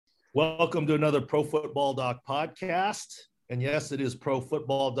Welcome to another Pro Football Doc podcast. And yes, it is Pro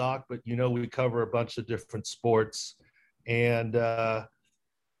Football Doc, but we cover a bunch of different sports. And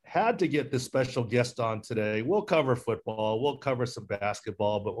had to get this special guest on today. We'll cover football, we'll cover some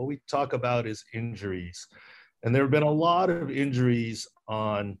basketball, but what we talk about is injuries. And there have been a lot of injuries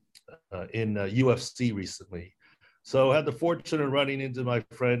in UFC recently. So I had the fortune of running into my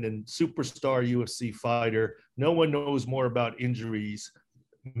friend and superstar UFC fighter. No one knows more about injuries,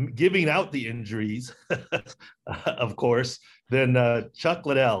 giving out the injuries, of course, than Chuck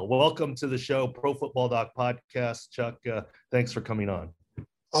Liddell. Welcome to the show, Pro Football Doc Podcast. Chuck, thanks for coming on.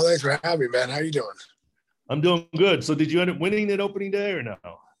 Oh, thanks for having me, man. How you doing? I'm doing good. So did you end up winning at opening day or no?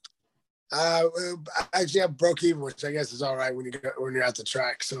 Actually, I broke even, which I guess is all right when you're at the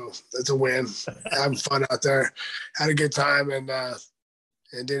track. So it's a win. Having fun out there. Had a good time and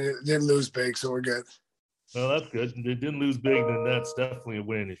didn't lose big, so we're good. Well, that's good. If you didn't lose big, then that's definitely a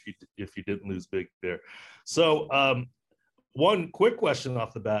win if you didn't lose big there. So one quick question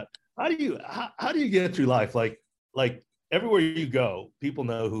off the bat. How do you get through life? Like everywhere you go, people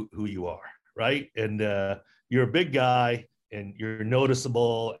know who you are, right? And you're a big guy and you're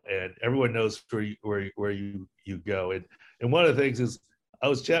noticeable and everyone knows where you go. And one of the things is I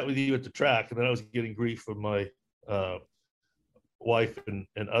was chatting with you at the track and then I was getting grief from my wife and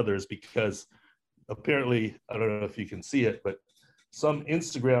others because apparently, I don't know if you can see it, but some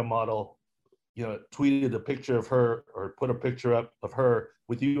Instagram model, tweeted a picture of her or put a picture up of her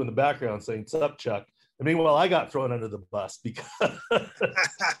with you in the background saying, "What's up, Chuck?" And meanwhile, I got thrown under the bus because my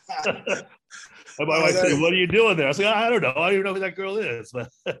wife said, "What are you doing there?" I was like, "I don't know. I don't even know who that girl is." But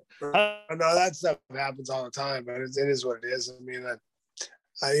no, that stuff happens all the time, but it is what it is. I mean,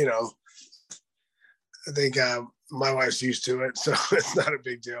 I think my wife's used to it, so it's not a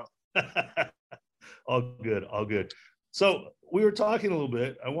big deal. All good. So we were talking a little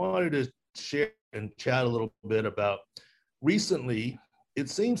bit. I wanted to share and chat a little bit about recently. It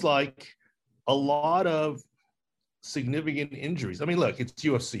seems like a lot of significant injuries. I mean, look, it's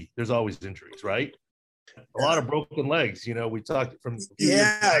UFC. There's always injuries, right? A lot of broken legs. We talked from.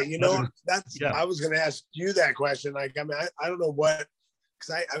 I was going to ask you that question. Like, I mean, I don't know what,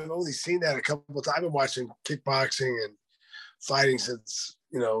 because I've only seen that a couple of times. I've been watching kickboxing and fighting since,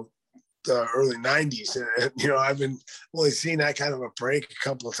 the early 90s, and I've been only seeing that kind of a break a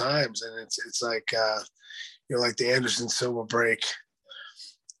couple of times, and it's like like the Anderson Silva break,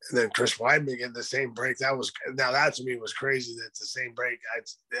 and then Chris Weidman getting the same break. That to me was crazy. That the same break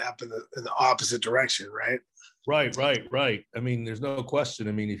happened in the opposite direction, right? Right. I mean, there's no question.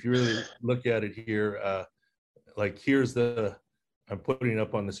 I mean, if you really look at it here, here's I'm putting it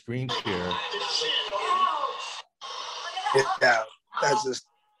up on the screen here. Yeah, that's just.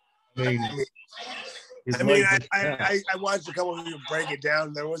 I watched a couple of people break it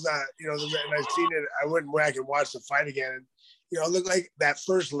down. There was and I've seen it. I went back and watched the fight again. And, it looked like that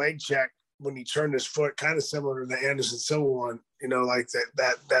first leg check when he turned his foot, kind of similar to the Anderson Silva one. Like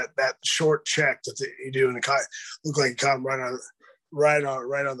that short check that you do, and it looked like he caught him right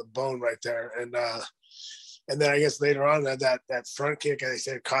on the bone right there. And then I guess later on that front kick, I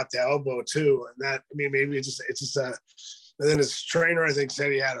said, caught the elbow too. And that, I mean, maybe it's just a. And then his trainer, I think,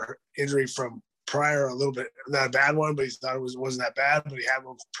 said he had an injury from prior, a little bit, not a bad one, but he thought it wasn't that bad, but he had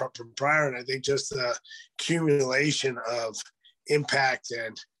one from prior. And I think just the accumulation of impact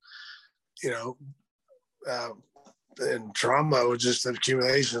and, and trauma, was just an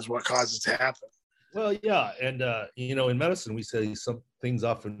accumulation is what causes it to happen. Well, yeah. And, in medicine, we say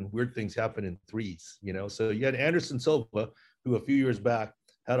weird things happen in threes, So you had Anderson Silva, who a few years back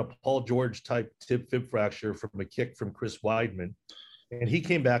had a Paul George type fib fracture from a kick from Chris Weidman, and he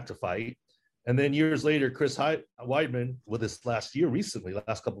came back to fight. And then years later, Chris Weidman, with his last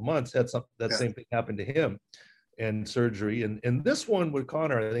couple of months, had same thing happen to him and surgery. And this one with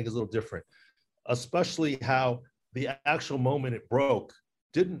Conor, I think, is a little different, especially how the actual moment it broke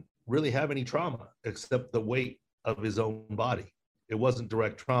didn't really have any trauma except the weight of his own body. It wasn't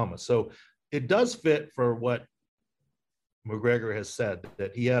direct trauma. So it does fit for what McGregor has said,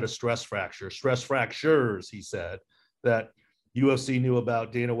 that he had a stress fractures, he said, that UFC knew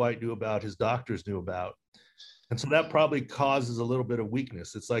about, Dana White knew about, his doctors knew about. And so that probably causes a little bit of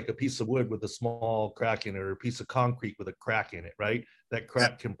weakness. It's like a piece of wood with a small crack in it, or a piece of concrete with a crack in it, right? That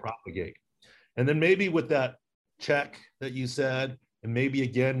crack can propagate. And then maybe with that check that you said, and maybe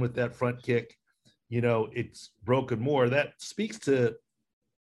again with that front kick, it's broken more. That speaks to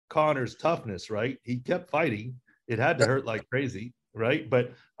Conor's toughness, right? He kept fighting. It had to hurt like crazy, right?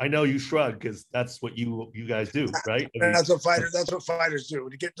 But I know you shrug because that's what you guys do, right? That's what fighters do.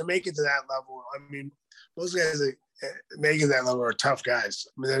 To make it to that level, I mean, most guys, making that level are tough guys.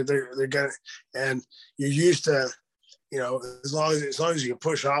 I mean, they're gonna, and you're used to, you know, as long as you can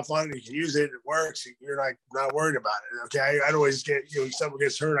push off on it, you can use it, it works. You're not worried about it. Okay, I'd always get, you know, if someone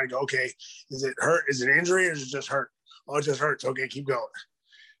gets hurt, I go, okay, is it hurt? Is it injury or is it just hurt? Oh, it just hurts. Okay, keep going.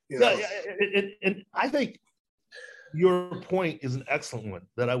 You know? Yeah, and I think your point is an excellent one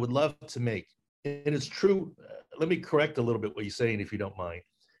that I would love to make, and it's true. Let me correct a little bit what you're saying, if you don't mind.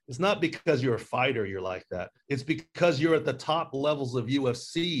 It's not because you're a fighter you're like that. It's because you're at the top levels of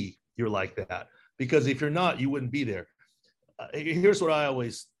UFC you're like that. Because if you're not, you wouldn't be there. Here's what I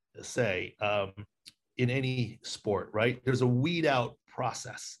always say in any sport, right? There's a weed out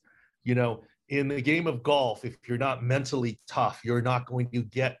process. You know, in the game of golf, if you're not mentally tough, you're not going to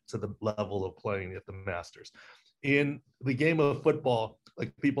get to the level of playing at the Masters. In the game of football,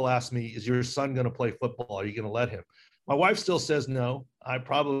 like people ask me, is your son going to play football? Are you going to let him? My wife still says no. I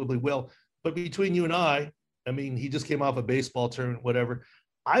probably will. But between you and I mean, he just came off a baseball tournament, whatever.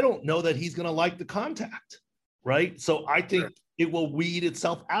 I don't know that he's going to like the contact. Right. So I think it will weed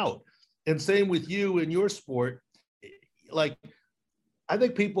itself out. And same with you in your sport. Like, I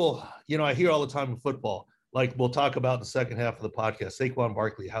think people, you know, I hear all the time in football, like we'll talk about in the second half of the podcast, Saquon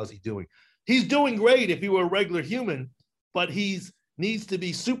Barkley, how's he doing? He's doing great if he were a regular human, but needs to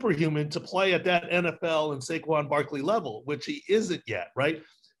be superhuman to play at that NFL and Saquon Barkley level, which he isn't yet, right?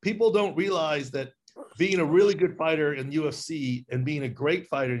 People don't realize that being a really good fighter in UFC and being a great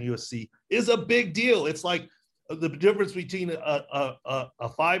fighter in UFC is a big deal. It's like the difference between a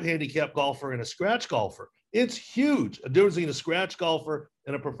 5 handicap golfer and a scratch golfer. It's huge. The difference between a scratch golfer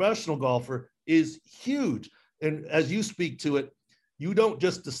and a professional golfer is huge. And as you speak to it, you don't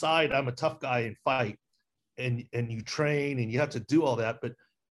just decide I'm a tough guy and fight and you train and you have to do all that. But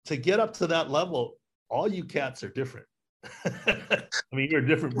to get up to that level, all you cats are different. I mean, you're a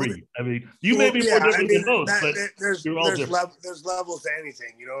different breed. I mean, you may be more different than most, but you're all different. There's levels to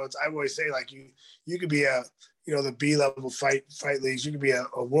anything. You know, I always say, like, you could be a, you know, the B level fight leagues. You could be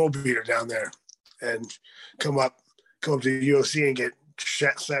a world beater down there, and come up to UFC and get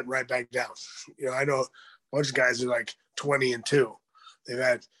set right back down. You know, I know a bunch of guys are like 20-2. They've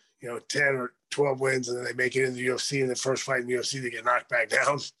had, you know, 10 or 12 wins, and then they make it into the UFC. In the first fight in the UFC, they get knocked back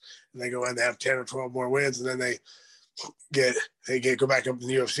down, and they go in, they have 10 or 12 more wins, and then they go back up in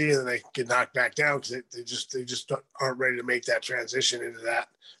the UFC, and then they get knocked back down because they just aren't ready to make that transition into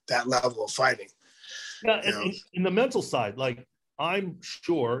that level of fighting. Yeah, and in the mental side, like, I'm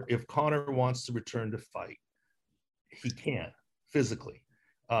sure if Conor wants to return to fight, he can physically,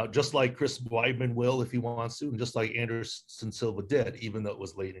 just like Chris Weidman will if he wants to, and just like Anderson Silva did, even though it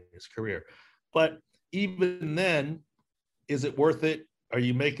was late in his career. But even then, is it worth it? Are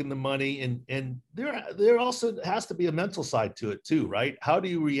you making the money? And there also has to be a mental side to it too, right? How do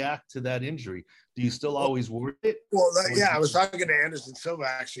you react to that injury? Do you still always worry it? Well, I was talking to Anderson Silva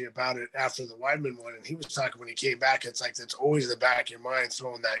actually about it after the Weidman one, and he was talking when he came back. It's like it's always in the back of your mind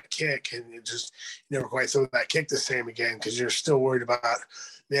throwing that kick, and you never quite throw that kick the same again because you're still worried about,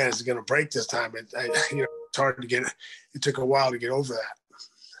 man, is it going to break this time? It's hard to get. It took a while to get over that.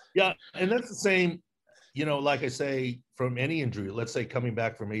 Yeah, and that's the same. You know, like I say, from any injury, let's say coming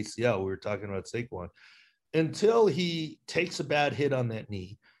back from ACL, we were talking about Saquon, until he takes a bad hit on that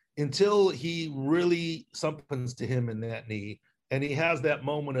knee, until he really something's to him in that knee, and he has that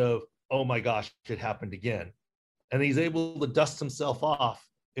moment of, oh my gosh, it happened again. And he's able to dust himself off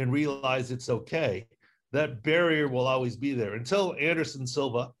and realize it's okay. That barrier will always be there until Anderson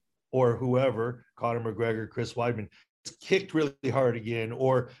Silva or whoever, Conor McGregor, Chris Weidman, kicked really hard again,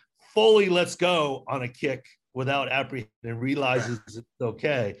 or fully lets go on a kick without apprehension and realizes it's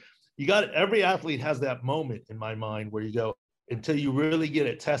okay. Every athlete has that moment in my mind where you go, until you really get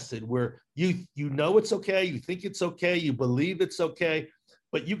it tested, where you know it's okay, you think it's okay, you believe it's okay,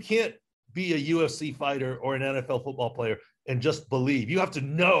 but you can't be a UFC fighter or an NFL football player and just believe. You have to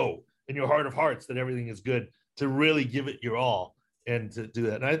know in your heart of hearts that everything is good to really give it your all and to do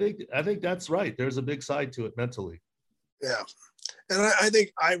that. And I think that's right. There's a big side to it mentally. Yeah. And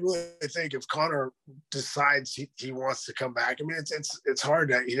I really think if Conor decides he wants to come back, I mean, it's hard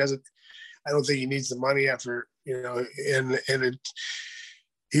that he doesn't. I don't think he needs the money after, you know,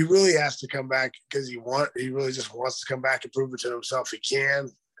 he really has to come back because he really just wants to come back and prove it to himself he can.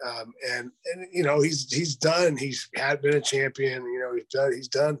 And you know, he's done. He's been a champion. You know, he's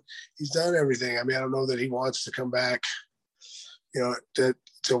done everything. I mean, I don't know that he wants to come back. You know,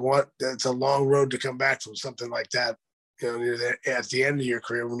 that's a long road to come back from something like that. You know, at the end of your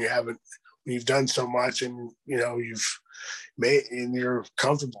career when you've done so much and, you know, you're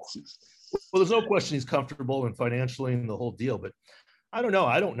comfortable. Well, there's no question he's comfortable and financially and the whole deal. But I don't know.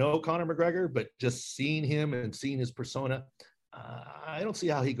 I don't know Conor McGregor, but just seeing him and seeing his persona, I don't see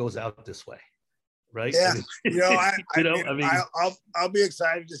how he goes out this way, right? Yeah, I mean, I'll be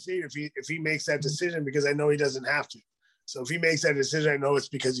excited to see if he makes that decision, because I know he doesn't have to. So if he makes that decision, I know it's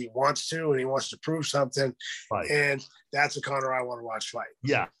because he wants to and he wants to prove something. Right. And that's a Conor I want to watch fight.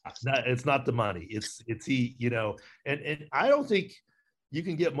 Yeah, it's not the money. It's he, and I don't think you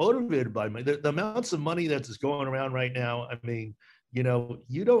can get motivated by money. The amounts of money that's going around right now. I mean, you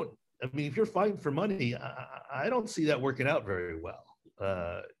don't. I mean, if you're fighting for money, I don't see that working out very well.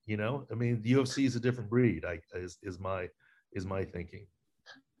 I mean, the UFC is a different breed. Is my thinking.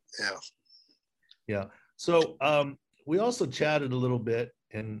 Yeah. Yeah. So we also chatted a little bit,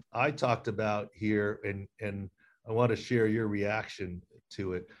 and I talked about here, and I want to share your reaction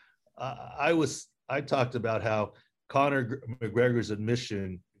to it. I talked about how Conor McGregor's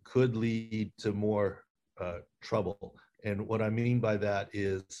admission could lead to more trouble. And what I mean by that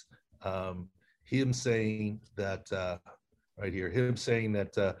is him saying that, right here, him saying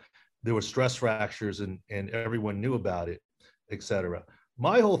that there were stress fractures and everyone knew about it, et cetera.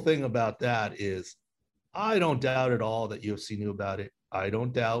 My whole thing about that is I don't doubt at all that UFC knew about it. I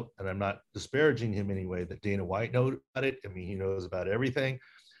don't doubt, and I'm not disparaging him anyway, that Dana White knows about it. I mean, he knows about everything.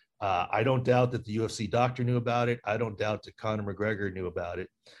 I don't doubt that the UFC doctor knew about it. I don't doubt that Conor McGregor knew about it.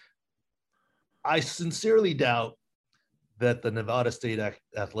 I sincerely doubt that the Nevada State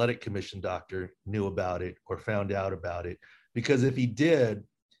Athletic Commission doctor knew about it or found out about it, because if he did,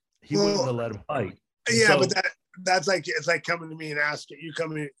 he wouldn't have let him fight. Yeah, but that's like, it's like coming to me and asking you,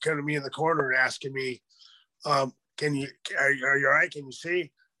 come to me in the corner and asking me, are you all right? Can you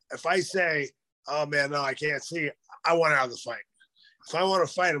see? If I say, oh man, no, I can't see, I want out of the fight. If I want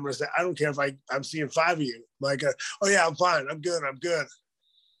to fight, I'm going to say, I don't care if I'm seeing 5 of you. I'm like, oh yeah, I'm fine. I'm good.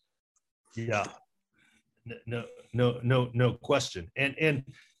 Yeah. No question. And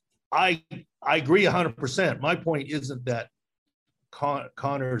I agree 100%. My point isn't that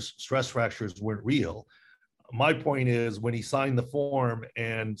Conor's stress fractures weren't real. My point is when he signed the form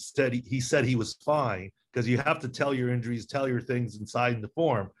and said he said he was fine, because you have to tell your injuries, tell your things inside in the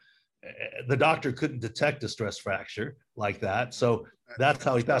form. The doctor couldn't detect a stress fracture like that, so that's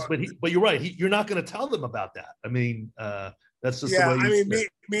how he passed. But you're right. You're not going to tell them about that. I mean, that's just the way. I mean,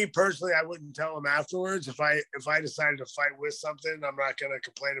 me personally, I wouldn't tell them afterwards. If I decided to fight with something, I'm not going to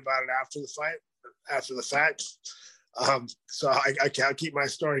complain about it after the fact. So I can't keep my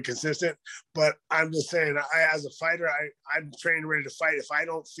story consistent. But I'm just saying, as a fighter, I'm trained ready to fight. If I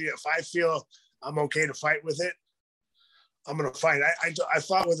feel I'm okay to fight with it, I'm gonna fight. I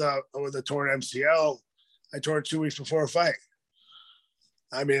fought with a torn MCL. I tore it 2 weeks before a fight.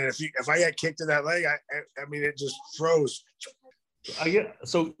 I mean, if I get kicked in that leg, I mean, it just froze.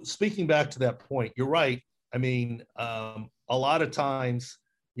 So speaking back to that point, you're right. I mean, a lot of times,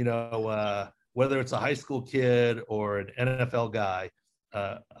 whether it's a high school kid or an NFL guy,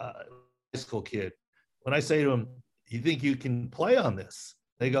 high school kid, when I say to them, "You think you can play on this?"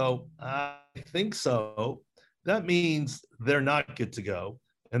 They go, "I think so." That means they're not good to go,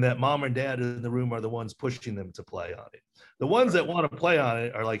 and that mom and dad in the room are the ones pushing them to play on it. The ones that want to play on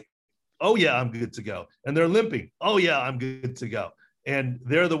it are like, oh yeah, I'm good to go. And they're limping. Oh yeah, I'm good to go. And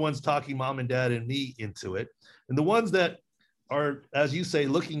they're the ones talking mom and dad and me into it. And the ones that are, as you say,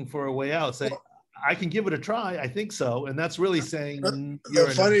 looking for a way out, say, I can give it a try. I think so. And that's really saying.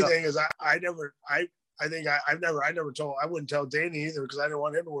 The funny thing is I wouldn't tell Dana either, because I didn't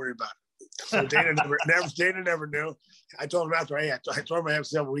want him to worry about it. So Dana never knew. I told him after I tore my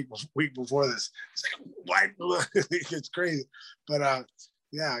MCL a week before this. It's like, what? It's crazy, but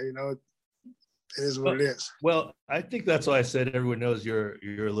yeah, it is what it is. Well, I think that's why I said everyone knows you're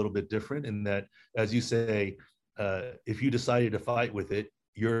a little bit different, in that, as you say, if you decided to fight with it,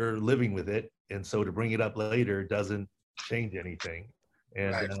 you're living with it, and so to bring it up later doesn't change anything.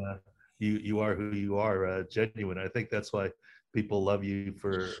 And right. You are who you are, genuine. I think that's why people love you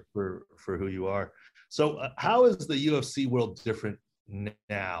for who you are. So how is the UFC world different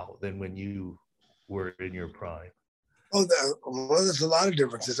now than when you were in your prime? Well, there's a lot of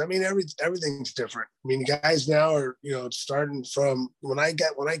differences. I mean, everything's different. I mean, guys now are, starting from when I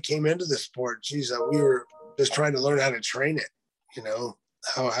came into the sport, geez, we were just trying to learn how to train it.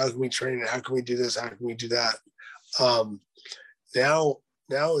 How can we train it? How can we do this? How can we do that?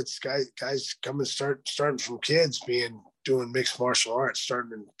 Now it's guys coming starting from kids doing mixed martial arts,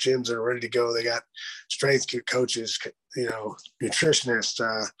 starting in gyms that are ready to go. They got strength coaches,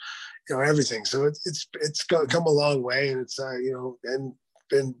 nutritionists, everything. So it's come a long way, and it's and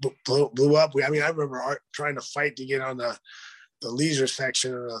been blew up. I remember trying to fight to get on the leisure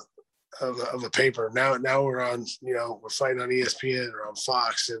section of a paper. Now we're on, we're fighting on ESPN or on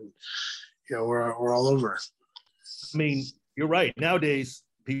Fox, and we're all over. I mean, you're right. Nowadays,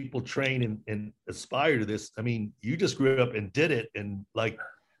 people train and aspire to this. I mean, you just grew up and did it, and like,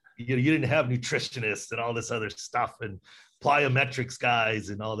 you didn't have nutritionists and all this other stuff and plyometrics guys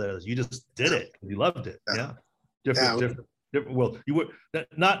and all that. You just did it. You loved it. Yeah. Different. Well, you were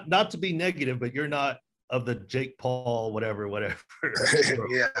not to be negative, but you're not of the Jake Paul, whatever. Yeah.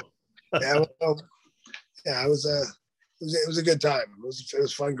 Well, yeah, it was a good time. It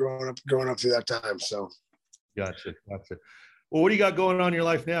was fun growing up through that time. So. Gotcha. Well, what do you got going on in your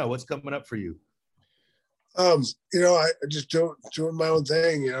life now? What's coming up for you? I just doing my own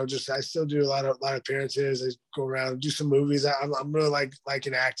thing. I still do a lot of appearances. I go around and do some movies. I'm really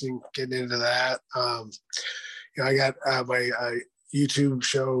liking acting, getting into that. I got my YouTube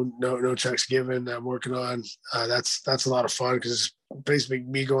show, No Checks Given, I'm working on. That's a lot of fun because it's basically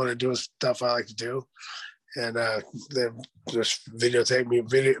me going and doing stuff I like to do, and they're just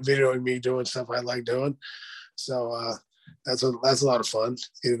videoing me doing stuff I like doing. So that's a lot of fun.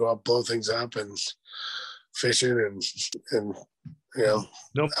 You go out, blow things up, and fishing and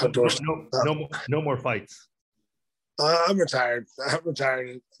no more fights. I'm retired. I'm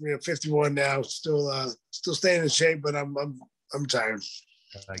 51 now. Still staying in shape, but I'm retired.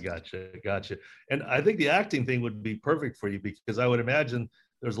 I gotcha. And I think the acting thing would be perfect for you, because I would imagine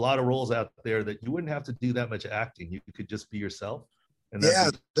there's a lot of roles out there that you wouldn't have to do that much acting. You could just be yourself. And yeah,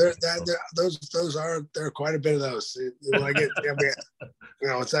 there are quite a bit of those. It's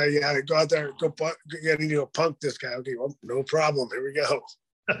how you gotta go out there, you gotta punk this guy. Okay, well, no problem. Here we go.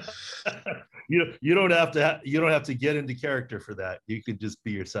 You don't have to get into character for that. You can just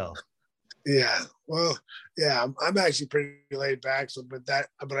be yourself. Yeah, well, yeah, I'm actually pretty laid back. So, but I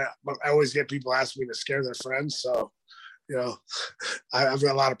always get people asking me to scare their friends. So, I've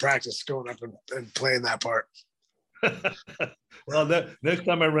got a lot of practice going up and playing that part. Well, next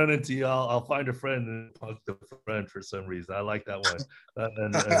time I run into you, I'll find a friend and punk the friend for some reason. I like that one.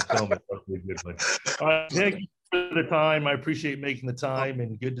 And film is probably a good one. All right, thank you for the time. I appreciate making the time,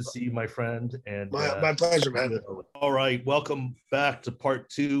 and good to see you, my friend. And my pleasure, man. All right, welcome back to part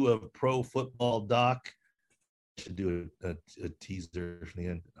 2 of Pro Football Doc. I should do a teaser for the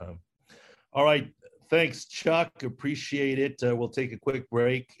end. All right. Thanks, Chuck. Appreciate it. We'll take a quick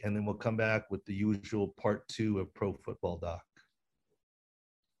break, and then we'll come back with the usual part 2 of Pro Football Doc.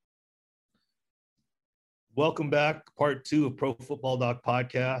 Welcome back, part 2 of Pro Football Doc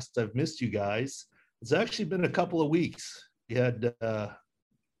podcast. I've missed you guys. It's actually been a couple of weeks. We had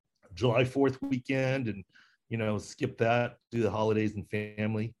July 4th weekend, and skip that, do the holidays and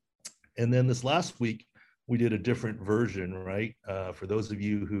family. And then this last week, we did a different version, right? For those of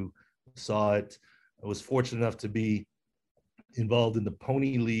you who saw it, I was fortunate enough to be involved in the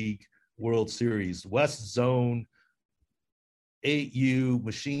Pony League World Series, West Zone, 8U,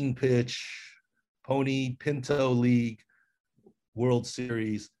 Machine Pitch, Pony Pinto League World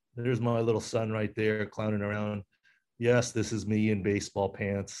Series. There's my little son right there clowning around. Yes, this is me in baseball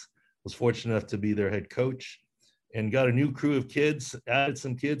pants. Was fortunate enough to be their head coach and got a new crew of kids, added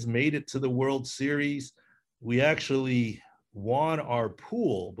some kids, made it to the World Series. We actually won our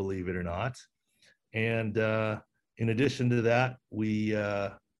pool, believe it or not. And in addition to that, we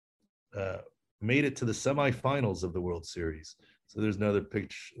made it to the semifinals of the World Series. So there's another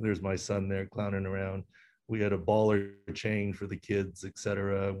picture. There's my son there clowning around. We had a baller chain for the kids,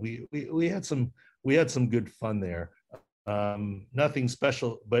 etc. We had some good fun there. Nothing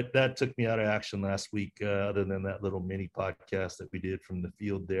special, but that took me out of action last week. Other than that little mini podcast that we did from the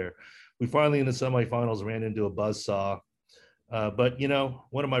field there, we finally in the semifinals ran into a buzzsaw. But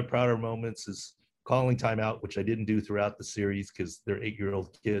one of my prouder moments is calling timeout, which I didn't do throughout the series because they're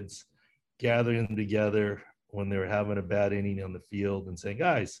 8-year-old kids gathering together when they were having a bad inning on the field and saying,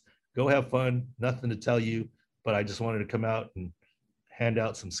 guys, go have fun. Nothing to tell you, but I just wanted to come out and hand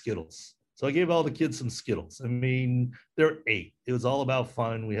out some Skittles. So I gave all the kids some Skittles. I mean, they're 8. It was all about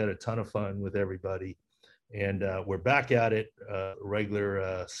fun. We had a ton of fun with everybody. And we're back at it,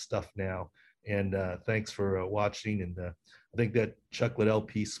 regular stuff now. And thanks for watching. And I think that Chuck Liddell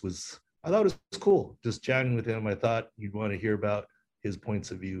piece I thought it was cool. Just chatting with him, I thought you'd want to hear about his points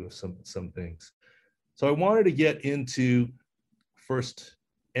of view of some things. So I wanted to get into first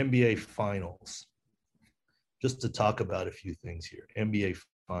NBA Finals, just to talk about a few things here. NBA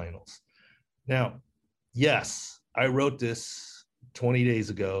Finals. Now, yes, I wrote this 20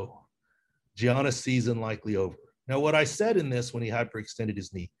 days ago. Giannis season likely over. Now, what I said in this when he hyperextended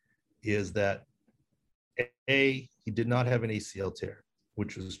his knee is that A, he did not have an ACL tear,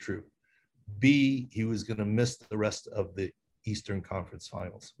 which was true. B, he was going to miss the rest of the Eastern Conference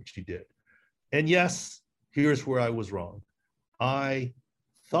Finals, which he did. And yes, here's where I was wrong. I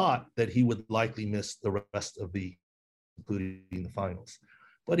thought that he would likely miss the rest of the, including the finals.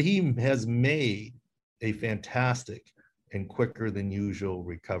 But he has made a fantastic and quicker than usual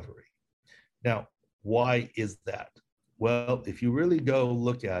recovery. Now, why is that? Well, if you really go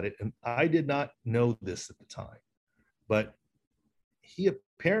look at it, and I did not know this at the time, but he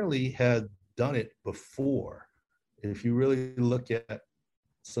apparently had done it before. If you really look at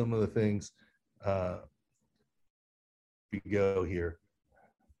some of the things, we go here.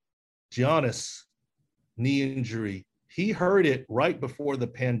 Giannis, knee injury, he heard it right before the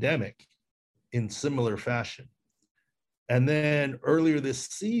pandemic in similar fashion. And then earlier this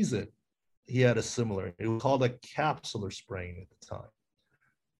season, he had a similar, it was called a capsular sprain at the time.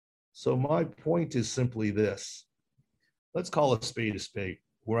 So my point is simply this. Let's call a spade a spade.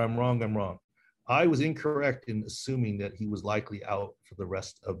 Where I'm wrong, I'm wrong. I was incorrect in assuming that he was likely out for the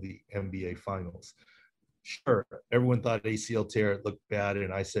rest of the NBA Finals. Sure, everyone thought ACL tear looked bad,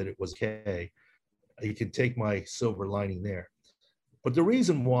 and I said it was okay. You can take my silver lining there. But the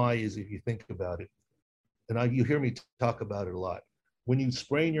reason why is, if you think about it, and you hear me talk about it a lot, when you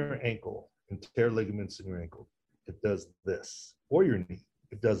sprain your ankle and tear ligaments in your ankle, it does this, or your knee,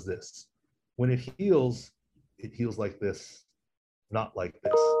 it does this. When it heals like this, not like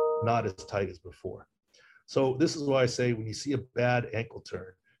this, not as tight as before. So this is why I say when you see a bad ankle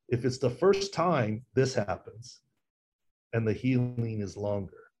turn, if it's the first time this happens and the healing is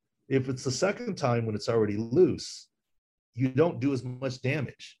longer, if it's the second time when it's already loose, you don't do as much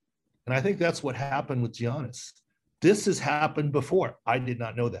damage. And I think that's what happened with Giannis. This has happened before. I did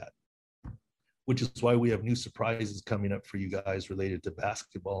not know that, which is why we have new surprises coming up for you guys related to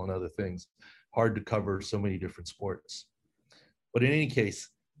basketball and other things. Hard to cover so many different sports. But in any case,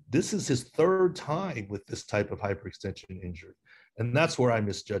 this is his third time with this type of hyperextension injury. And that's where I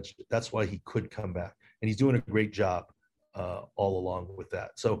misjudged it. That's why he could come back. And he's doing a great job all along with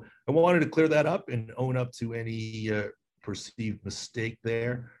that. So I wanted to clear that up and own up to any perceived mistake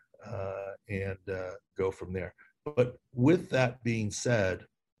there and go from there. But with that being said,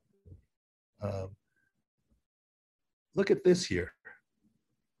 look at this here.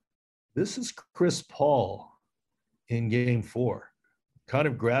 This is Chris Paul in game 4, kind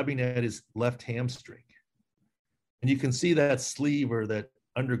of grabbing at his left hamstring. And you can see that sleeve or that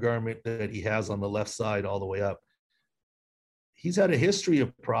undergarment that he has on the left side all the way up. He's had a history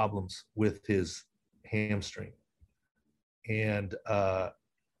of problems with his hamstring. And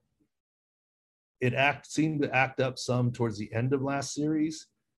it seemed to act up some towards the end of last series.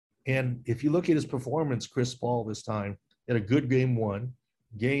 And if you look at his performance, Chris Paul this time had a good game 1.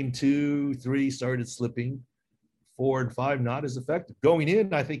 Game 2, 3 started slipping. 4 and 5, not as effective. Going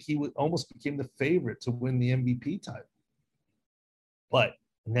in, I think he almost became the favorite to win the MVP title. But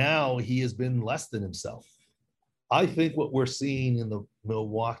now he has been less than himself. I think what we're seeing in the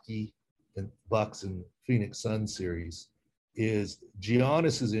Milwaukee and Bucks and Phoenix Suns series is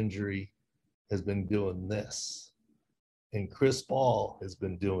Giannis's injury has been doing this, and Chris Paul has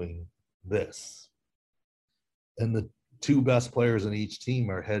been doing this. And the two best players on each team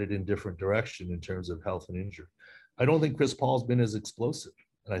are headed in different direction in terms of health and injury. I don't think Chris Paul's been as explosive,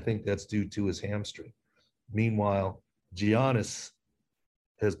 and I think that's due to his hamstring. Meanwhile, Giannis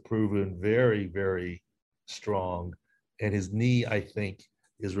has proven very, very strong, and his knee, I think,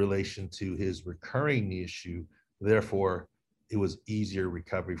 is relation to his recurring knee issue. Therefore, it was easier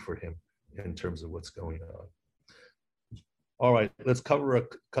recovery for him in terms of what's going on. All right, let's cover a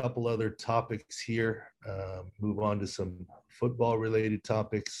couple other topics here. Move on to some football-related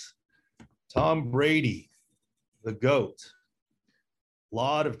topics. Tom Brady, the GOAT. A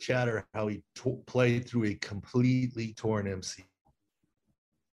lot of chatter how he played through a completely torn MCL.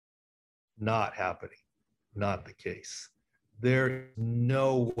 Not happening, not the case. There's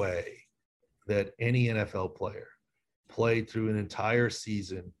no way that any NFL player played through an entire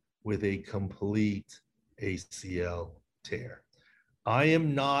season with a complete ACL tear. I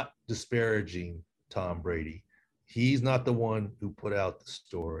am not disparaging Tom Brady. He's not the one who put out the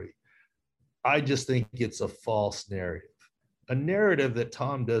story. I just think it's a false narrative, a narrative that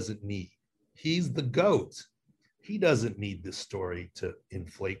Tom doesn't need. He's the GOAT. He doesn't need this story to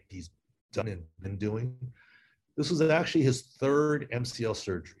inflate he's done and been doing. This was actually his third MCL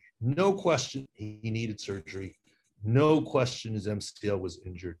surgery. No question he needed surgery. No question his MCL was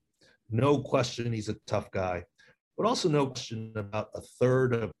injured. No question he's a tough guy. But also no question about a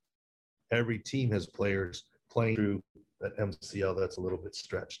third of every team has players playing through that MCL that's a little bit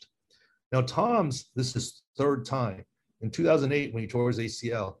stretched. Now, Tom's, this is his third time. In 2008, when he tore his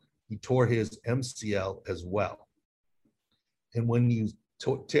ACL, he tore his MCL as well. And when you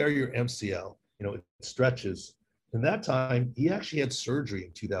tear your MCL, it stretches. In that time, he actually had surgery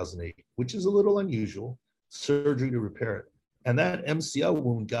in 2008, which is a little unusual, surgery to repair it. And that MCL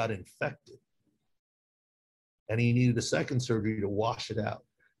wound got infected. And he needed a second surgery to wash it out.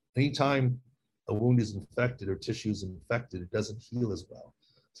 Anytime a wound is infected or tissue is infected, it doesn't heal as well.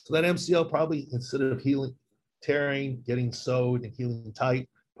 So that MCL probably, instead of healing, tearing, getting sewed and healing tight,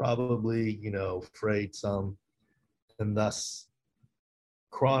 probably, frayed some. And thus,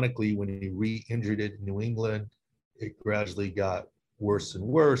 chronically, when he re-injured it in New England, it gradually got worse and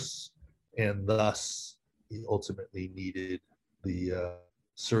worse. And thus, he ultimately needed the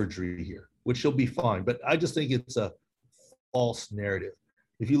surgery here, which he'll be fine. But I just think it's a false narrative.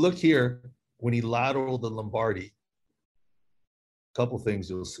 If you look here, when he lateraled the Lombardi, a couple things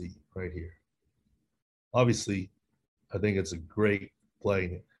you'll see right here. Obviously, I think it's a great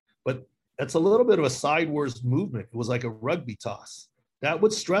play, but that's a little bit of a sideways movement. It was like a rugby toss. That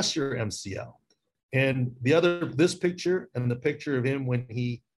would stress your MCL. And this picture and the picture of him when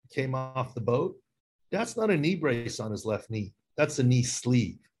he came off the boat, that's not a knee brace on his left knee. That's a knee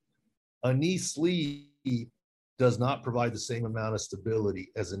sleeve. A knee sleeve does not provide the same amount of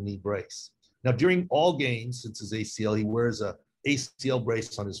stability as a knee brace. Now, during all games, since his ACL, he wears a ACL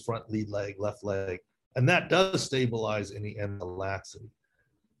brace on his front lead leg, left leg, and that does stabilize any end laxity.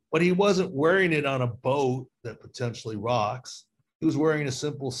 But he wasn't wearing it on a boat that potentially rocks. He was wearing a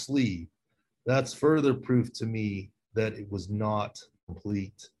simple sleeve. That's further proof to me that it was not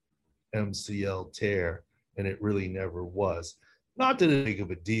complete MCL tear, and it really never was. Not that it's big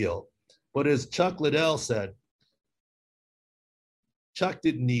of a deal, but as Chuck Liddell said, Chuck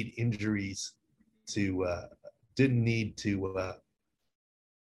didn't need injuries to he didn't need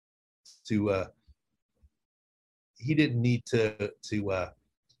to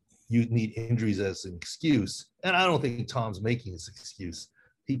you need injuries as an excuse. And I don't think Tom's making this excuse.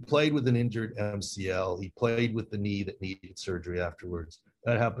 He played with an injured MCL. He played with the knee that needed surgery afterwards.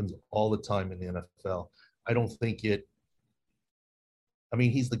 That happens all the time in the NFL. I don't think he's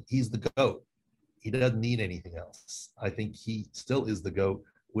the GOAT. He doesn't need anything else. I think he still is the GOAT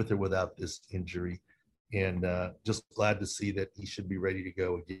with or without this injury. And just glad to see that he should be ready to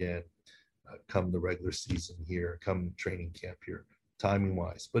go again come the regular season here, come training camp here, timing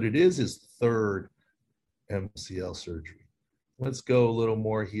wise. But it is his third MCL surgery. Let's go a little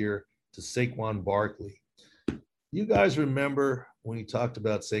more here to Saquon Barkley. You guys remember when he talked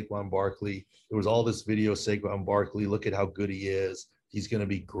about Saquon Barkley, there was all this video, Saquon Barkley, look at how good he is. He's going to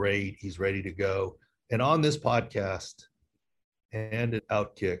be great. He's ready to go. And on this podcast and at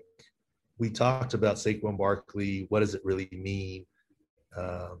Outkick, we talked about Saquon Barkley. What does it really mean?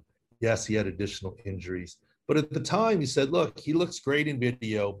 Yes, he had additional injuries. But at the time, he said, look, he looks great in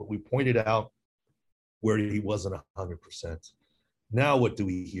video, but we pointed out where he wasn't 100%. Now what do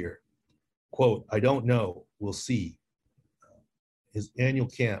we hear? Quote, I don't know. We'll see. His annual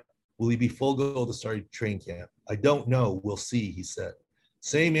camp. Will he be full go to start training camp? I don't know. We'll see, he said.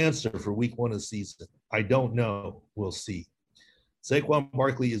 Same answer for week 1 of the season. I don't know. We'll see. Saquon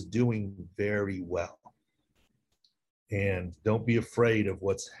Barkley is doing very well. And don't be afraid of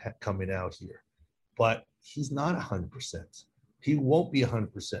what's coming out here. But he's not 100%. He won't be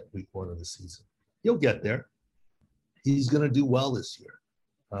 100% week 1 of the season. He'll get there. He's going to do well this year.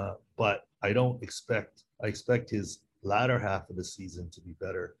 But I expect his latter half of the season to be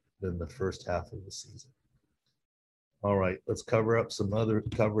better than the first half of the season. All right, let's cover some other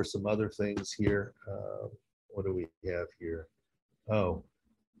things here. What do we have here? Oh,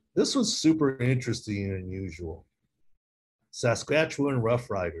 this was super interesting and unusual. Saskatchewan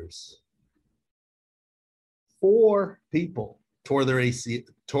Roughriders. 4 people tore their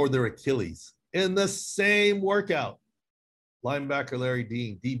Achilles in the same workout. Linebacker Larry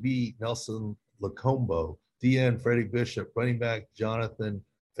Dean, DB Nelson Lacombo, DN Freddie Bishop, running back Jonathan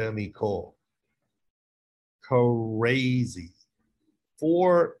Femi Cole. Crazy.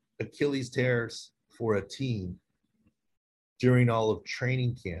 4 Achilles tears for a team during all of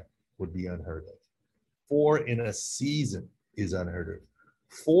training camp would be unheard of. 4 in a season is unheard of.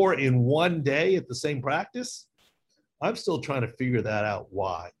 4 in one day at the same practice? I'm still trying to figure that out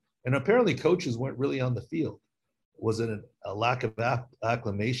why. And apparently coaches weren't really on the field. Was it a lack of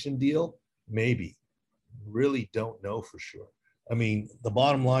acclimation deal? Maybe. Really don't know for sure. I mean, the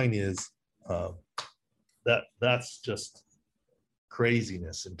bottom line is that's just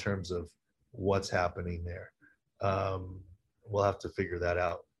craziness in terms of what's happening there. We'll have to figure that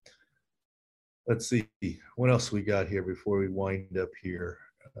out. Let's see what else we got here before we wind up here.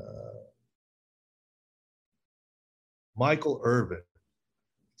 Michael Irvin.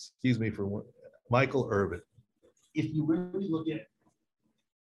 Michael Irvin. if you really look at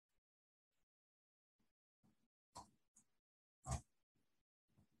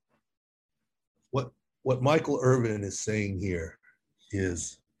what Michael Irvin is saying here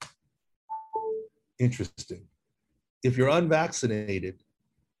is interesting. If you're unvaccinated,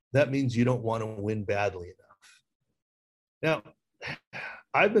 that means you don't want to win badly enough. Now,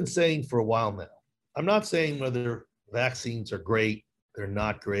 I've been saying for a while now, I'm not saying whether vaccines are great, they're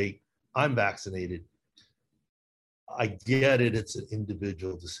not great. I'm vaccinated. I get it, it's an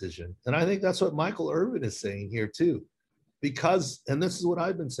individual decision. And I think that's what Michael Irvin is saying here too. Because, and this is what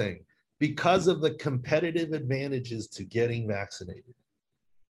I've been saying, because of the competitive advantages to getting vaccinated,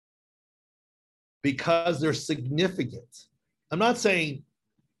 because they're significant. I'm not saying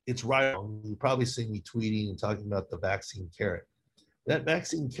it's right. You probably see me tweeting and talking about the vaccine carrot. That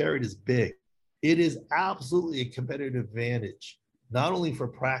vaccine carrot is big. It is absolutely a competitive advantage, not only for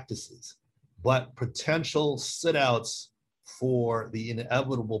practices, but potential sit-outs for the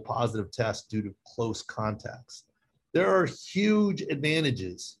inevitable positive test due to close contacts. There are huge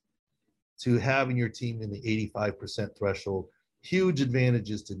advantages to having your team in the 85% threshold, huge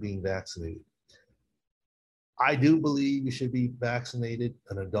advantages to being vaccinated. I do believe you should be vaccinated,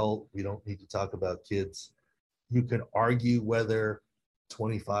 an adult. We don't need to talk about kids. You can argue whether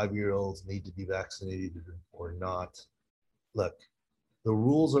 25-year-olds need to be vaccinated or not. Look, the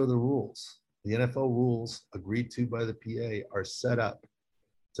rules are the rules. The NFL rules agreed to by the PA are set up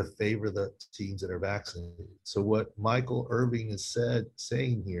to favor the teams that are vaccinated. So what Michael Irvin is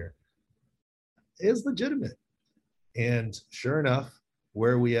saying here is legitimate. And sure enough,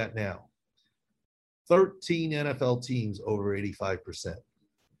 where are we at now? 13 NFL teams over 85%.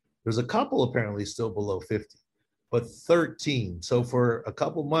 There's a couple apparently still below 50, but 13. So for a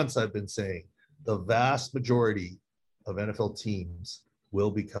couple months, I've been saying the vast majority of NFL teams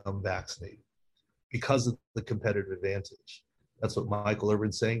will become vaccinated because of the competitive advantage. That's what Michael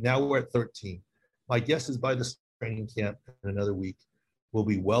Irvin's saying. Now we're at 13. My guess is by the training camp in another week, we'll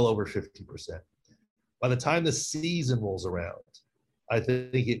be well over 50%. By the time the season rolls around, I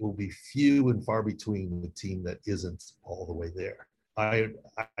think it will be few and far between the team that isn't all the way there. I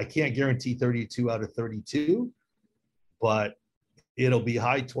can't guarantee 32 out of 32, but it'll be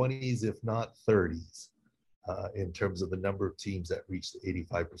high 20s, if not 30s, in terms of the number of teams that reach the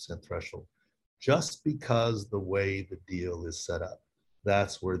 85% threshold. Just because the way the deal is set up,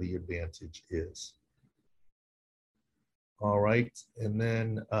 that's where the advantage is. All right, and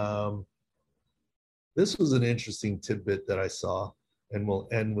then this was an interesting tidbit that I saw, and we'll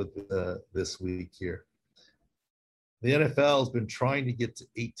end with this week here. The NFL has been trying to get to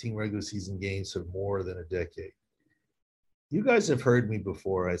 18 regular season games for more than a decade. You guys have heard me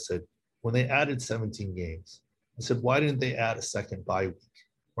before. I said, when they added 17 games, I said, why didn't they add a second bye week,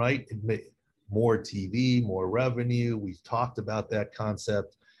 right? It made more TV, more revenue. We've talked about that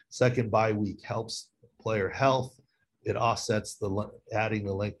concept. Second bye week helps player health. It offsets adding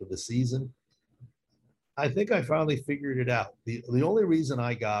the length of the season. I think I finally figured it out. The only reason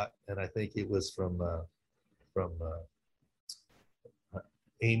I got, and I think it was from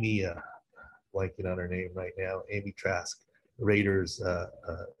Amy, blanking on her name right now, Amy Trask, Raiders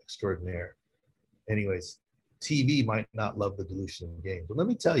extraordinaire. Anyways, TV might not love the dilution of games, but let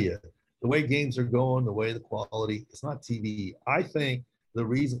me tell you, the way games are going, the way the quality, it's not TV. I think the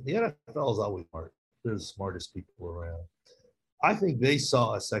reason the NFL is always smart. They're the smartest people around. I think they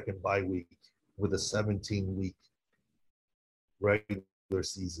saw a second bye week with a 17-week regular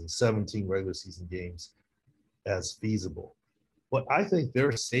season, 17 regular season games as feasible. But I think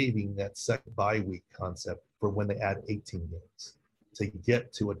they're saving that second bye week concept for when they add 18 games to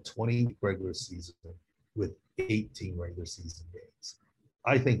get to a 20 regular season with 18 regular season games.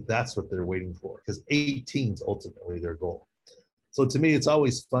 I think that's what they're waiting for, because 18 is ultimately their goal. So to me, it's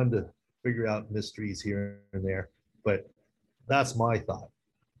always fun to figure out mysteries here and there, but that's my thought.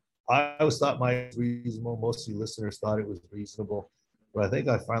 I always thought mine was reasonable. Most of you listeners thought it was reasonable, but I think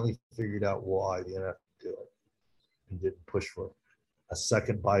I finally figured out why the NFL did it and didn't push for a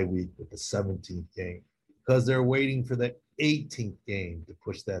second bye week with the 17th game, because they're waiting for the 18th game to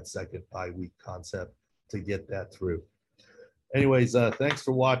push that second bye week concept to get that through. Anyways, thanks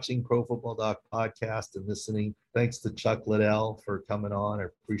for watching Pro Football Doc podcast and listening. Thanks to Chuck Liddell for coming on. I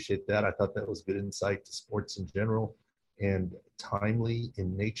appreciate that. I thought that was good insight to sports in general and timely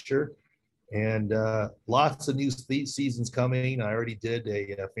in nature. And lots of new seasons coming. I already did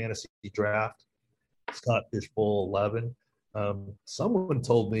a fantasy draft, Scott Fish Bowl 11. Someone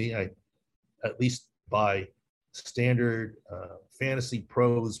told me, at least by standard fantasy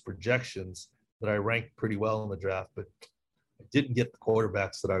pros projections, that I ranked pretty well in the draft, but I didn't get the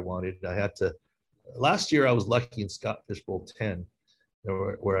quarterbacks that I wanted. I had to last year I was lucky in Scott Fishbowl 10,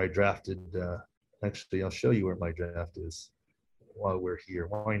 where I drafted. Actually, I'll show you where my draft is while we're here.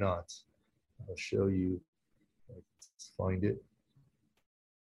 Why not? I'll show you. Let's find it.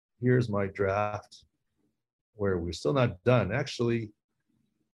 Here's my draft, where we're still not done. Actually,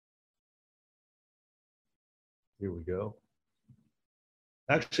 here we go.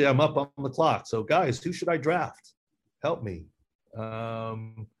 Actually, I'm up on the clock. So, guys, who should I draft? Help me.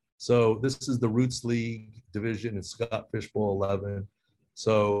 So this is the Roots League division in Scott Fishbowl 11.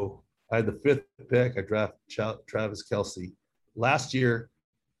 So I had the 5th pick. I drafted Travis Kelce. Last year,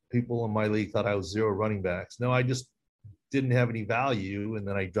 people in my league thought I was 0 running backs. No, I just didn't have any value. And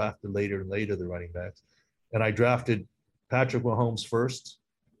then I drafted later and later the running backs. And I drafted Patrick Mahomes first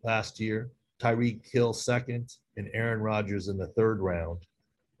last year, Tyreek Hill second, and Aaron Rodgers in the 3rd round.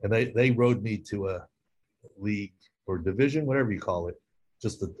 And they rode me to a league or division, whatever you call it,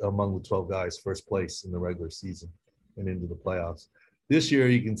 just among the 12 guys, first place in the regular season and into the playoffs. This year,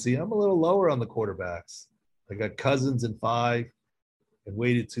 you can see I'm a little lower on the quarterbacks. I got Cousins in 5 and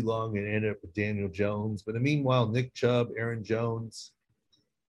waited too long and ended up with Daniel Jones. But meanwhile, Nick Chubb, Aaron Jones,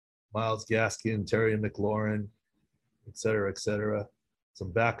 Myles Gaskin, Terry McLaurin, et cetera,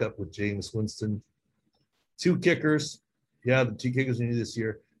 some backup with Jameis Winston. 2 kickers. Yeah, the 2 kickers we knew this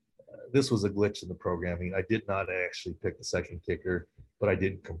year. This was a glitch in the programming. I did not actually pick the 2nd kicker, but I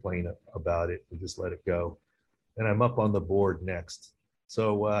didn't complain about it. We just let it go. And I'm up on the board next.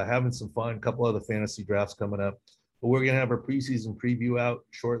 So having some fun, a couple other fantasy drafts coming up. But we're going to have our preseason preview out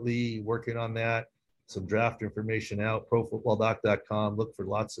shortly, working on that. Some draft information out, profootballdoc.com. Look for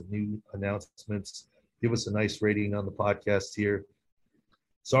lots of new announcements. Give us a nice rating on the podcast here.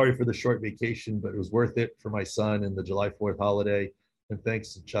 Sorry for the short vacation, but it was worth it for my son and the July 4th holiday. And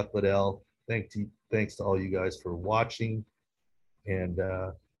thanks to Chuck Liddell. Thanks to all you guys for watching. And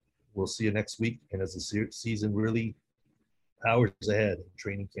we'll see you next week. And as the season really powers ahead,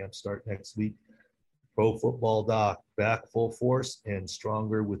 training camp start next week. Pro Football Doc back full force and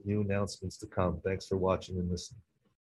stronger with new announcements to come. Thanks for watching and listening.